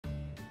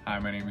Hi,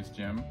 my name is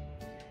Jim.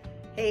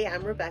 Hey,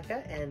 I'm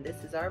Rebecca, and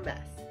this is our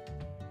mess.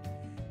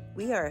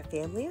 We are a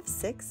family of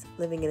 6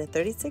 living in a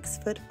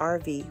 36-foot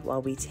RV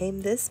while we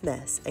tame this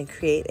mess and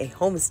create a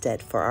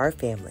homestead for our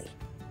family.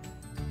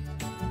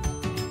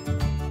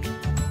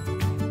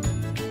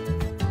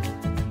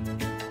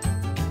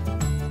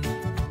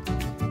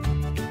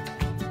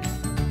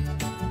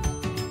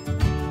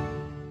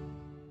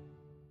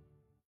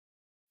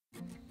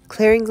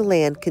 Clearing the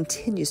land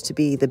continues to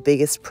be the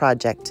biggest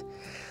project.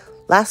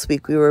 Last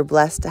week, we were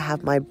blessed to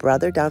have my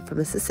brother down from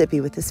Mississippi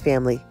with his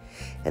family,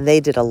 and they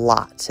did a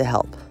lot to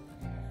help.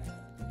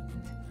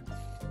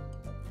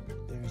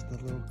 There's the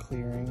little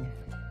clearing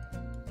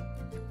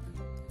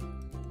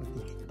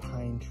with the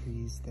pine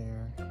trees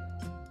there.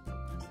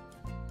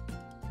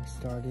 We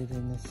started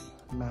in this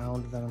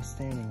mound that I'm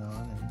standing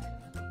on,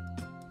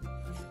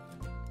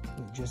 and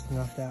went just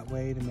enough that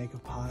way to make a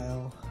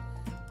pile,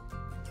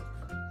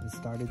 and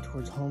started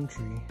towards home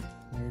tree.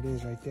 There it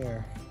is right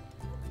there.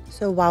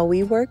 So while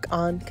we work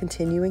on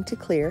continuing to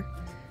clear,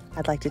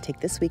 I'd like to take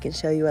this week and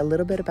show you a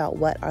little bit about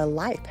what our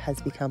life has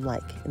become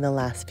like in the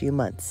last few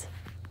months.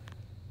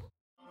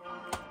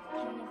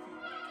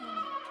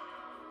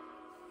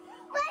 The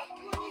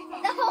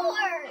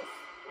horse!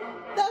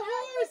 The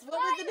horse! What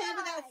was the name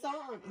of that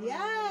song?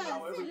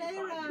 Yes! Sleigh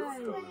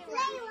Ride!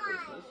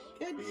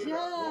 Good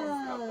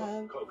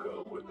job!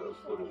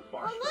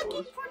 I'm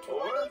looking for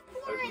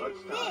 24 in this.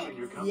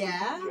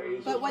 Yeah?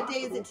 But what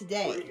day is it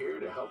today?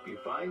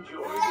 Sunday!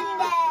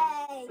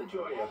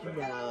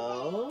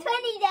 No.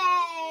 20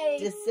 days!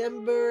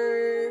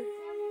 December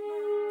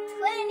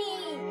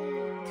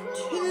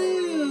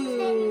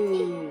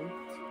 22.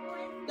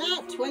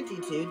 Not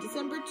 22,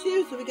 December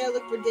 2. So we gotta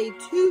look for day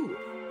 2.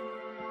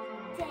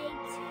 Day 2.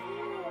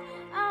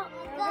 Oh,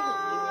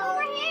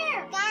 over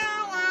here.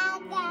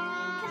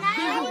 Can I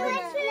open the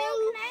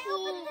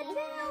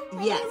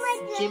 2? Yes,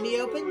 Jimmy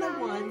opened the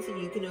 1, so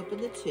you can open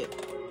the 2.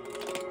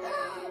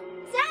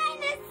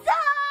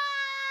 Dinosaur!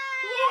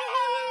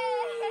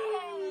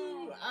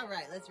 All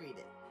right, let's read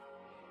it.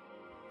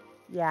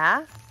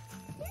 Yeah?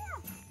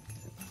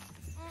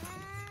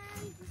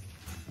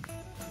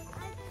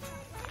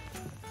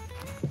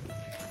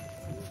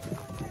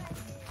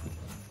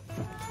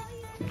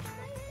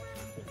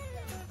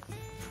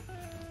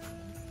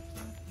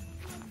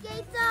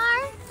 Gates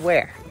are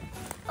Where?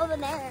 over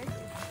there.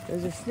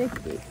 Those are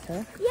snake gates,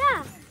 huh?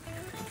 Yeah.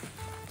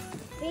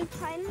 Big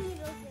tiny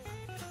little.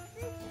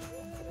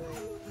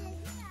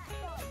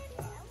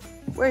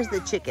 Where's the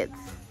chickens?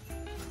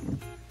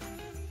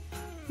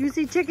 You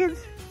see chickens?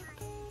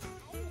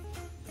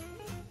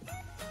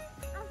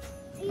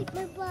 Eat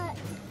my butt.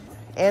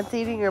 Ants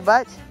eating your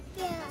butt?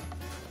 Yeah.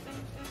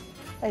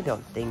 I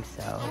don't think I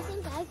so.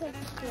 think I could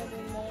fit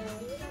in there.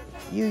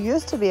 You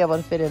used to be able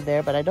to fit in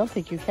there, but I don't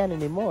think you can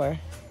anymore.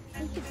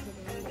 We could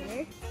fit in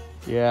there.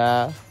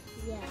 Yeah.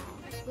 Yeah.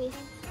 We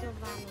still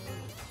running.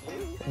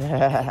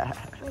 Yeah.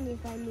 When you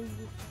find me.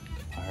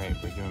 All right,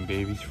 we're doing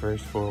baby's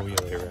first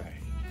four-wheeler ride.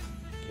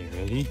 Okay,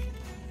 ready?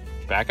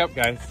 Back up,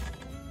 guys.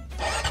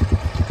 You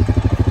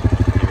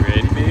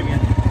ready, baby?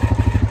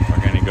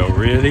 We're gonna go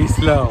really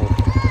slow.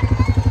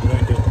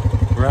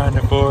 We're on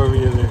the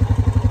four-wheeler.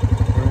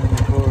 We're on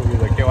the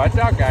four-wheeler. Okay, watch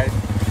out, guys.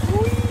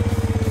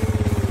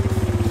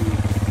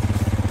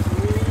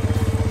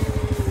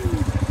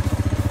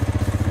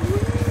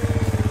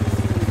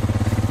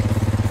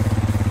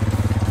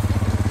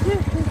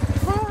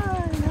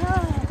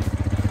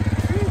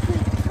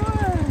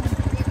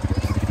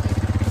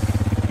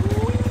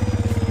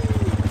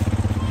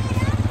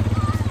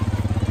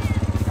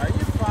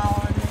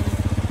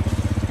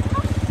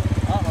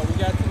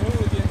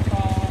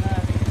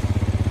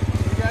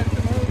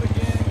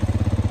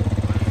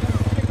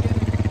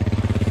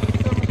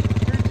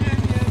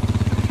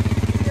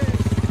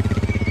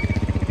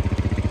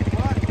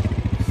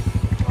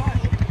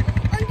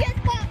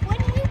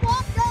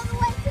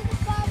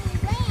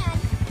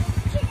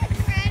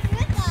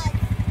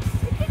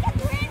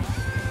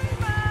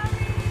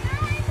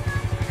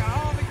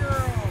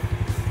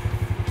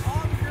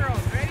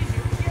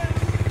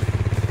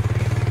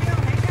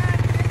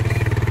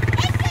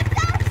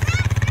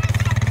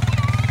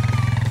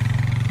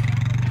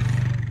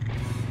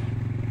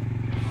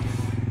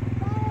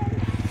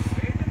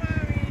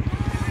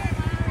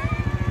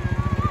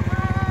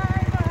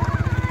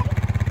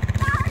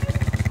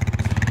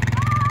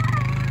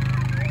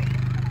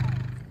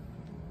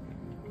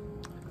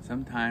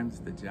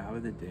 Sometimes the job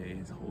of the day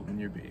is holding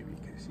your baby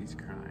because she's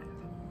crying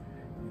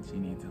and she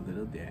needs a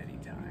little daddy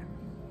time.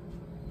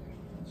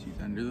 She's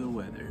under the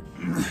weather.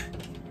 And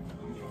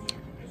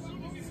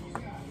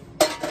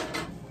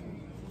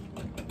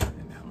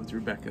that was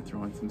Rebecca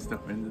throwing some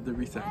stuff into the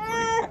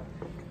recycling.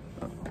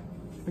 Uh-oh.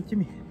 What you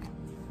mean?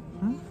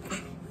 Huh?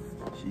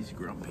 She's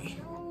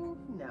grumpy.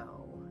 No.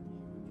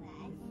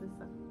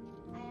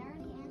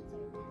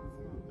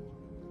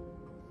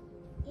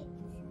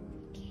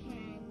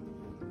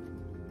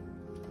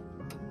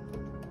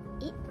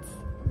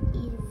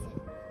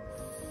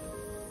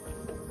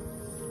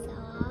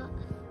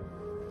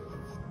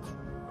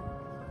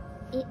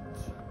 It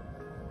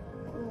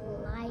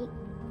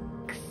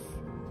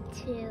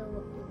to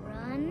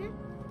run.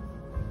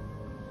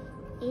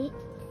 It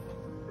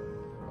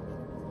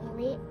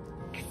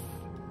licks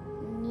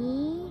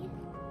me.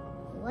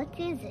 What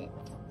is it?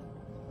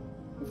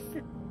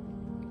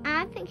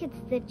 I think it's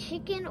the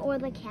chicken or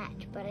the cat,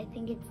 but I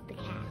think it's the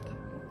cat.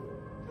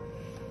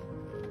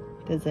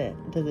 Does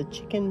a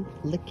chicken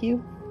lick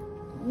you?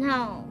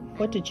 No.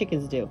 What do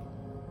chickens do?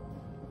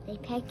 They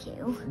peck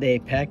you. They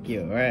peck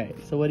you, right.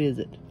 So what is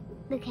it?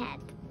 The cat.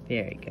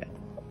 Very good.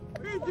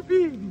 There's the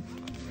baby.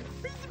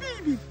 There's the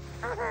baby.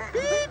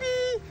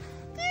 Baby.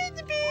 There's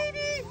the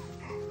baby.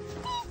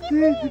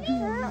 There's the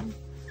baby.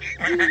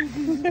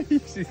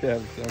 She's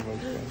having so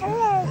much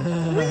fun.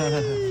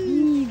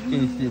 Can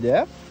you see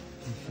that?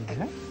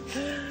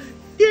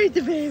 There's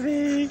the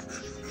baby.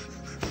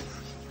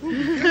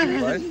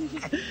 What?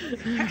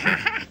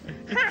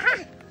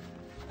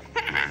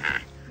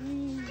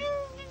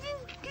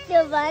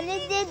 Savannah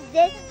did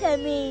this to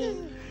me.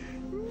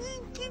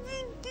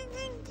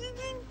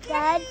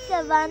 Dad,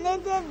 Savannah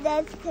did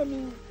this to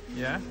me.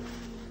 Yeah?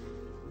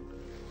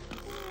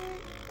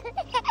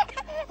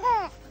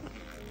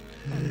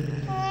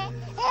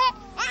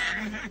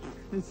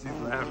 She's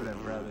laughing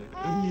at brother.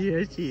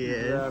 Yes, she She's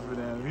is. laughing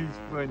at him. He's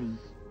funny.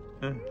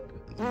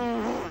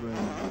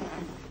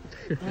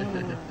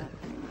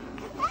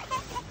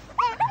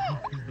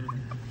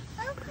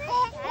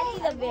 I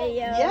need a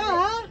video.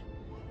 Yeah.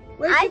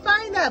 Where'd you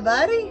find that,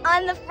 buddy?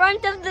 On the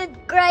front of the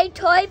gray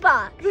toy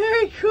box.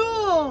 Very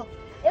cool.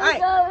 It was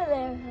Alright. over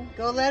there.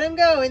 Go let him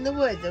go in the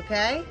woods,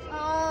 okay?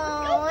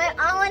 Oh,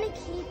 I want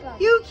to keep him.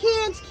 You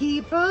can't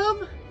keep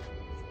him.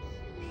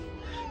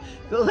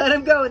 Go let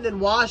him go and then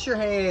wash your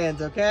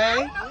hands, okay?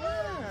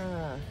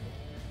 Yeah.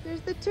 There's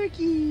the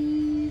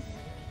turkeys.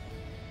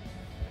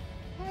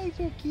 Hi,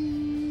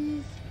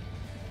 turkeys.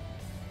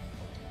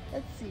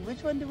 Let's see,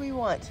 which one do we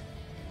want?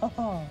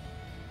 Oh.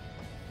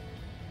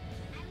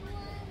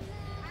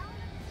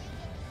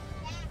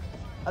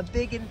 A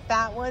big and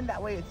fat one,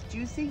 that way it's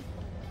juicy.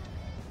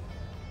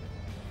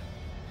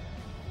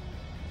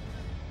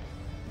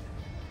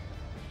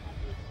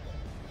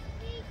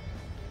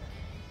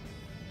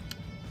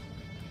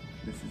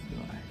 This is the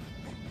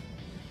life.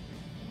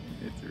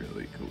 It's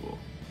really cool.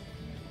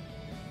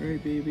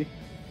 Right, baby?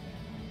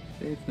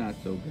 Say it's not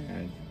so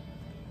bad.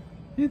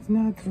 It's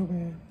not so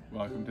bad.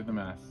 Welcome to the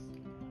mess,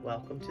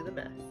 Welcome to the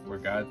mess. where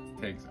God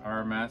takes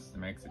our mess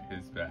and makes it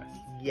his best.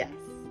 Yes.